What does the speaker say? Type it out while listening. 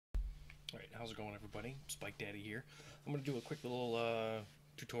Alright, how's it going everybody? Spikedaddy here. I'm going to do a quick little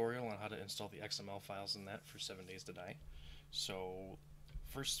tutorial on how to install the XML files in that for 7 Days to Die. So,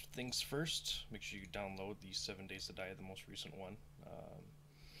 first things first, make sure you download the 7 Days to Die, the most recent one.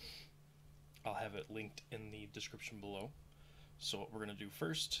 I'll have it linked in the description below. So what we're going to do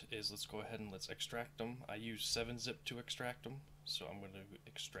first is let's go ahead and let's extract them. I use 7-zip to extract them, so I'm going to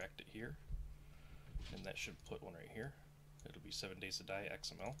extract it here. And that should put one right here. It'll be 7 Days to Die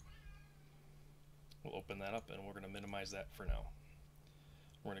XML. We'll open that up and we're going to minimize that for now.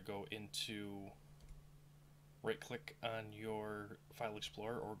 We're going to go into, right click on your file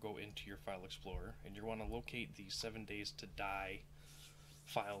explorer or go into your file explorer, and you want to locate the 7 Days to Die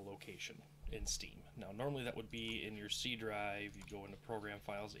file location in Steam. Now normally that would be in your C drive. You'd go into program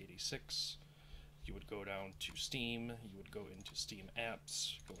files 86, you would go down to Steam, you would go into Steam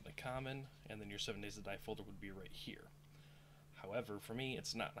apps, go into common, and then your 7 Days to Die folder would be right here. However, for me,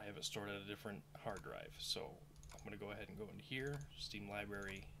 it's not. I have it stored at a different hard drive. So I'm going to go ahead and go into here, Steam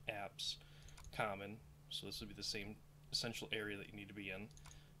Library, Apps, Common. So this would be the same essential area that you need to be in.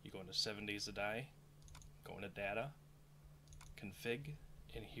 You go into 7 Days to Die, go into Data, Config,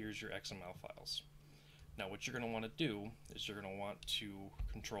 and here's your XML files. Now what you're going to want to do is you're going to want to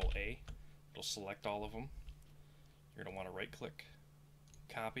Control A. It'll select all of them. You're going to want to right click,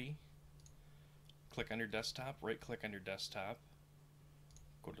 copy, click on your desktop, right click on your desktop,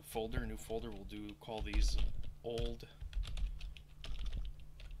 go to folder, new folder. We'll call these old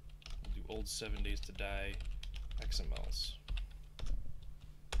 7 Days to Die XMLs.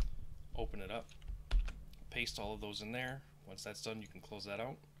 Open it up, paste all of those in there. Once that's done, you can close that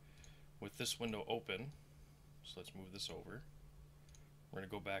out. With this window open, so let's move this over. We're going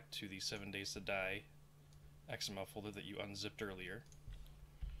to go back to the 7 Days to Die XML folder that you unzipped earlier.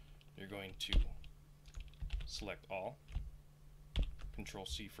 You're going to select all, Control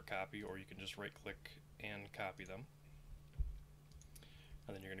C for copy, or you can just right click and copy them.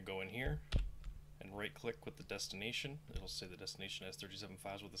 And then you're going to go in here and right click with the destination. It'll say the destination has 37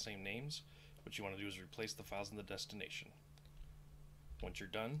 files with the same names. What you want to do is replace the files in the destination. Once you're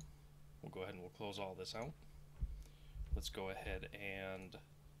done, we'll go ahead and we'll close all this out. Let's go ahead and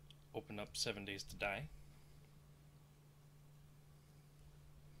open up 7 Days to Die.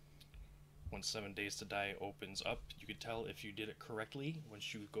 When 7 Days to Die opens up, you can tell if you did it correctly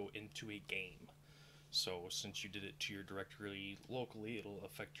once you go into a game. So since you did it to your directory locally, it'll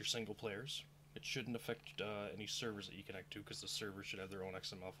affect your single players. It shouldn't affect any servers that you connect to, because the servers should have their own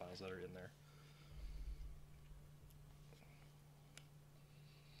XML files that are in there.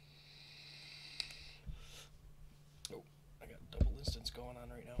 Oh, I got double instance going on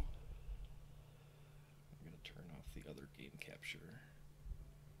right now. I'm going to turn off the other game capture.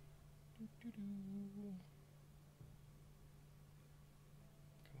 Come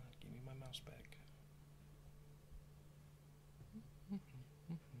on, give me my mouse back.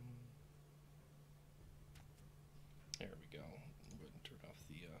 There we go. Go ahead and turn off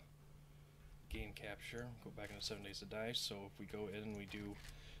the game capture. Go back into 7 Days to Die. So if we go in and we do,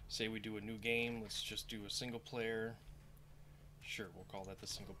 say we do a new game, let's just do a single player. Sure, we'll call that the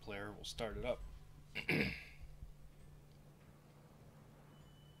single player. We'll start it up.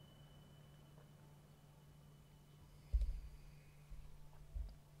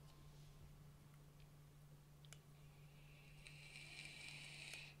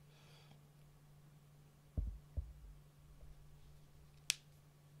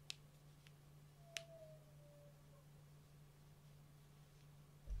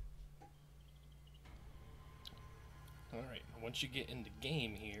 Alright, once you get into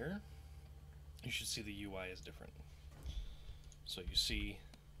game here, you should see the UI is different. So you see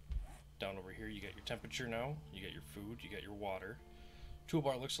down over here, you got your temperature now, you got your food, you got your water.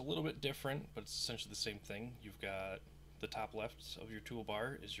 Toolbar looks a little bit different, but it's essentially the same thing. You've got the top left of your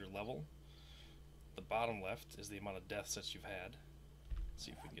toolbar is your level. The bottom left is the amount of deaths that you've had. Let's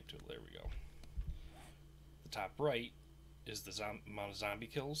see if we can get to it. There we go. The top right is the amount of zombie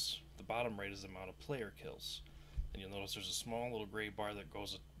kills. The bottom right is the amount of player kills. And you'll notice there's a small little gray bar that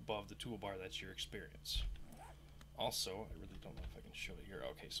goes above the toolbar. That's your experience. Also, I really don't know if I can show it here.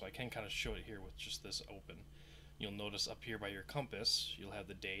 Okay, so I can kind of show it here with just this open. You'll notice up here by your compass, you'll have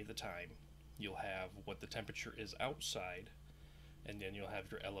the day, the time. You'll have what the temperature is outside, and then you'll have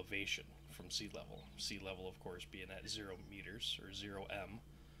your elevation from sea level. Sea level, of course, being at 0 meters or 0 m.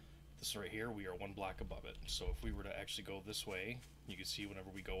 This right here, we are 1 block above it. So if we were to actually go this way, you can see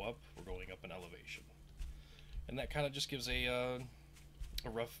whenever we go up, we're going up in elevation. And that kind of just gives a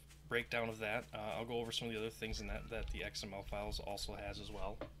rough breakdown of that. I'll go over some of the other things in that the XML files also has as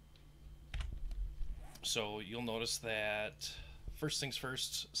well. So you'll notice that first things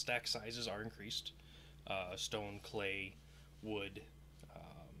first, stack sizes are increased. Stone, clay, wood,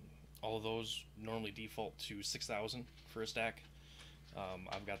 all of those normally default to 6,000 for a stack.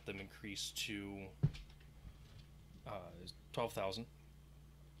 I've got them increased to 12,000.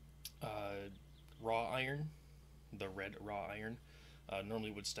 Raw iron, the red raw iron,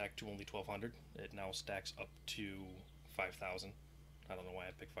 normally would stack to only 1,200. It now stacks up to 5,000. I don't know why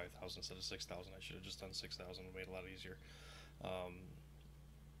I picked 5,000 instead of 6,000. I should have just done 6,000. It made it a lot easier.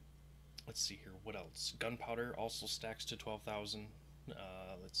 Let's see here. What else? Gunpowder also stacks to 12,000.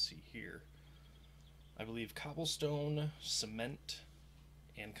 Let's see here. I believe cobblestone, cement,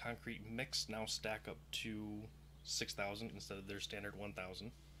 and concrete mix now stack up to 6,000 instead of their standard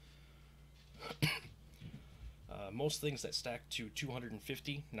 1,000. Most things that stack to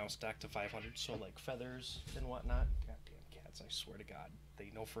 250 now stack to 500, so like feathers and whatnot. Goddamn cats, I swear to God.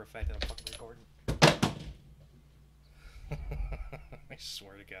 They know for a fact that I'm fucking recording. I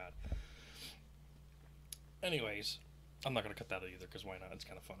swear to God. Anyways, I'm not going to cut that out either, because why not? It's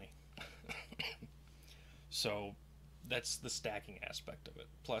kind of funny. So, that's the stacking aspect of it.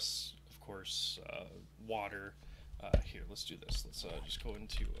 Plus, of course, water. Here, let's do this. Let's just go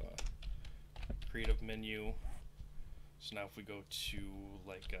into creative menu. So now if we go to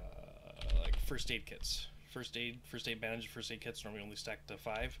like first aid kits, first aid bandage, first aid kits normally only stack to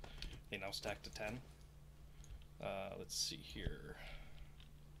 5. They now stack to 10. Let's see here.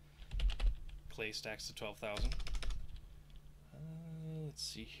 Clay stacks to 12,000. Let's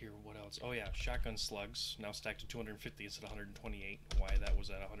see here, what else? Oh yeah, shotgun slugs now stack to 250 instead of 128. Why that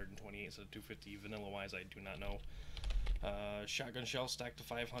was at 128 instead of 250 vanilla wise, I do not know. Shotgun shell stacked to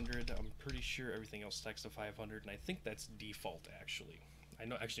 500. I'm pretty sure everything else stacks to 500, and I think that's default actually. I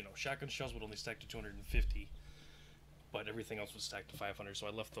know, actually no, shotgun shells would only stack to 250, but everything else would stack to 500, so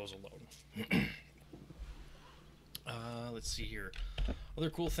I left those alone. Let's see here. Other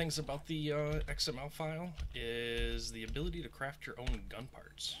cool things about the XML file is the ability to craft your own gun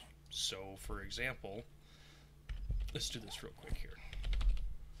parts. So, for example, let's do this real quick here.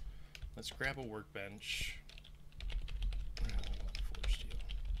 Let's grab a workbench. Forged steel.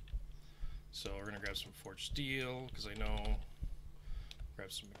 So we're gonna grab some forged steel because I know.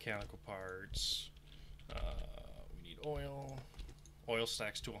 Grab some mechanical parts. We need oil. Oil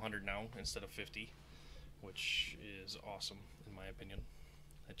stacks to 100 now instead of 50, which is awesome in my opinion.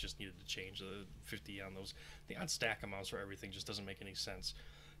 I just needed to change the 50 on those. The odd stack amounts for everything just doesn't make any sense.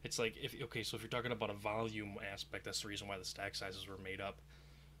 It's like, if you're talking about a volume aspect, that's the reason why the stack sizes were made up.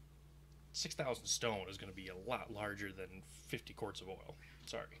 6,000 stone is going to be a lot larger than 50 quarts of oil.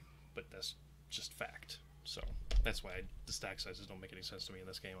 Sorry, but that's just fact. So that's why the stack sizes don't make any sense to me in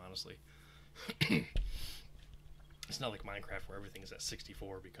this game, honestly. It's not like Minecraft where everything is at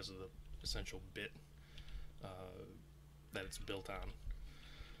 64 because of the essential bit that it's built on.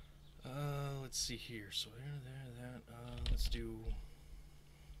 Let's see here. So that. Let's do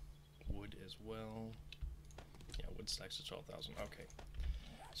wood as well. Yeah, wood stacks to 12,000. Okay.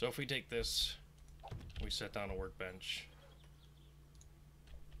 So if we take this, we set down a workbench.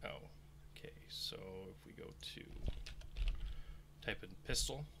 Oh, okay. So if we go to type in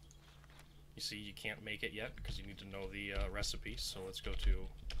pistol, you see you can't make it yet because you need to know the recipe. So let's go to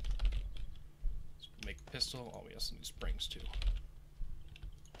make pistol. Oh, we also need springs too.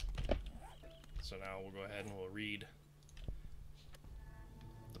 So now we'll go ahead and we'll read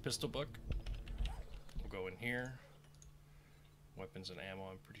the pistol book. We'll go in here. Weapons and ammo,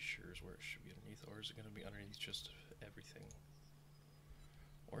 I'm pretty sure is where it should be underneath. Or is it going to be underneath just everything?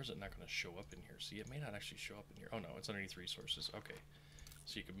 Or is it not going to show up in here? See, it may not actually show up in here. Oh no, it's underneath resources. Okay.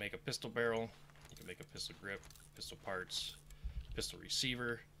 So you can make a pistol barrel. You can make a pistol grip, pistol parts, pistol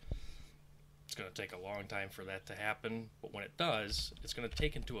receiver. It's going to take a long time for that to happen. But when it does, it's going to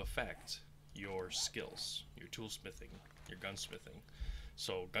take into effect your skills, your toolsmithing, your gunsmithing.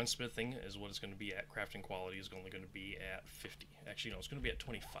 So gunsmithing is what it's going to be at. Crafting quality is only going to be at 50. Actually, no, it's going to be at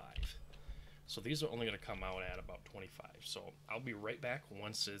 25. So these are only going to come out at about 25. So I'll be right back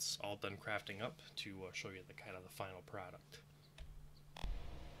once it's all done crafting up to show you the kind of the final product.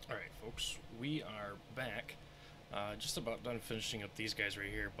 Alright folks, we are back. Just about done finishing up these guys right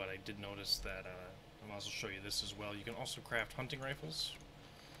here, but I did notice that I might as well show you this as well. You can also craft hunting rifles,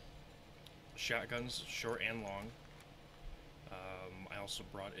 shotguns, short and long. I also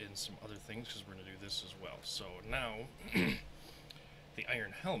brought in some other things because we're going to do this as well. So now, the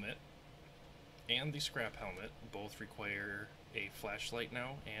iron helmet and the scrap helmet both require a flashlight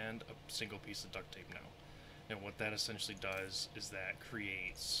now and a single piece of duct tape now. And what that essentially does is that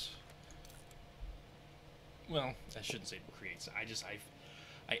creates, well, I shouldn't say creates,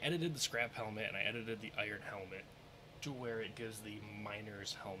 I edited the scrap helmet and I edited the iron helmet to where it gives the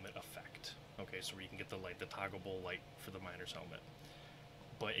miner's helmet effect. Okay, so where you can get the light, the toggleable light for the miner's helmet.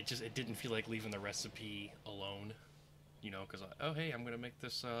 But it didn't feel like leaving the recipe alone, you know, because oh hey, I'm gonna make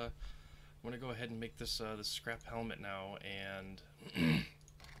this. I'm gonna go ahead and make this this scrap helmet now, and I'm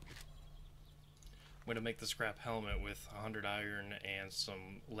gonna make the scrap helmet with 100 iron and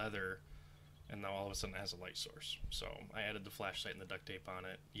some leather, and now all of a sudden it has a light source. So I added the flashlight and the duct tape on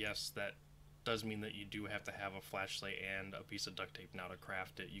it. Yes, that does mean that you do have to have a flashlight and a piece of duct tape now to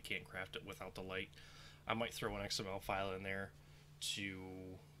craft it. You can't craft it without the light. I might throw an XML file in there to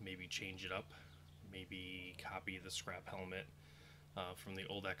maybe change it up, maybe copy the scrap helmet from the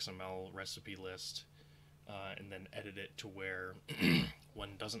old XML recipe list, and then edit it to where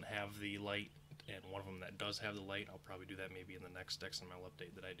one doesn't have the light and one of them that does have the light. I'll probably do that maybe in the next XML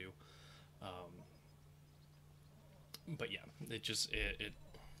update that I do. But yeah, it just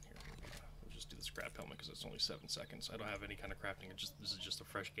we'll just do the scrap helmet because it's only 7 seconds. I don't have any kind of crafting. This is just a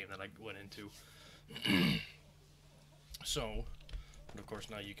fresh game that I went into. So, but of course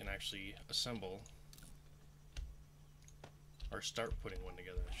now you can actually assemble or start putting one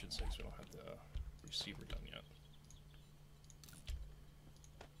together, I should say, because we don't have the receiver done yet.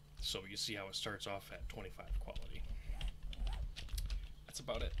 So you see how it starts off at 25 quality. That's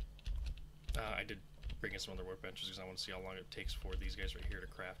about it. I did bring in some other workbenches because I want to see how long it takes for these guys right here to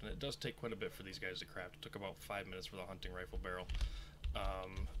craft, and it does take quite a bit for these guys to craft. It took about 5 minutes for the hunting rifle barrel,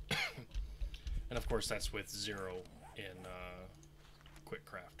 and of course that's with 0 in Quick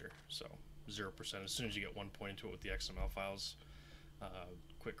Crafter, so 0%. As soon as you get 1 point into it with the XML files,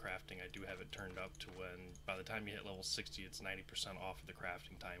 Quick Crafting, I do have it turned up to when by the time you hit level 60, it's 90% off of the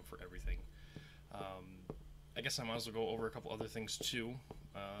crafting time for everything. I guess I might as well go over a couple other things too.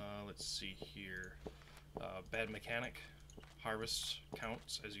 Let's see here. Bad mechanic harvest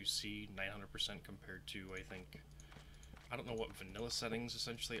counts, as you see, 900% compared to, I don't know what vanilla settings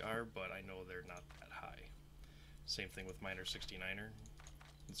essentially are, but I know they're not that high. Same thing with Miner 69er.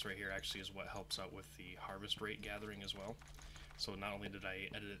 This right here actually is what helps out with the harvest rate gathering as well. So not only did I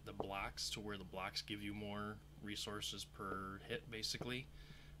edit the blocks to where the blocks give you more resources per hit basically,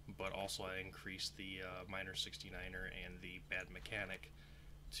 but also I increased the Miner 69er and the Bad Mechanic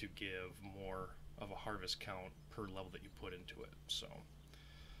to give more of a harvest count per level that you put into it. So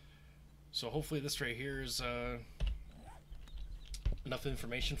hopefully this right here is enough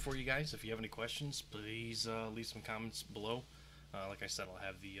information for you guys. If you have any questions, please leave some comments below. Like I said, I'll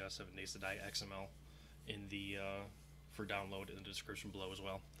have the 7 Days to Die XML in the for download in the description below as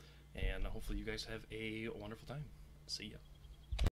well. And hopefully you guys have a wonderful time. See ya.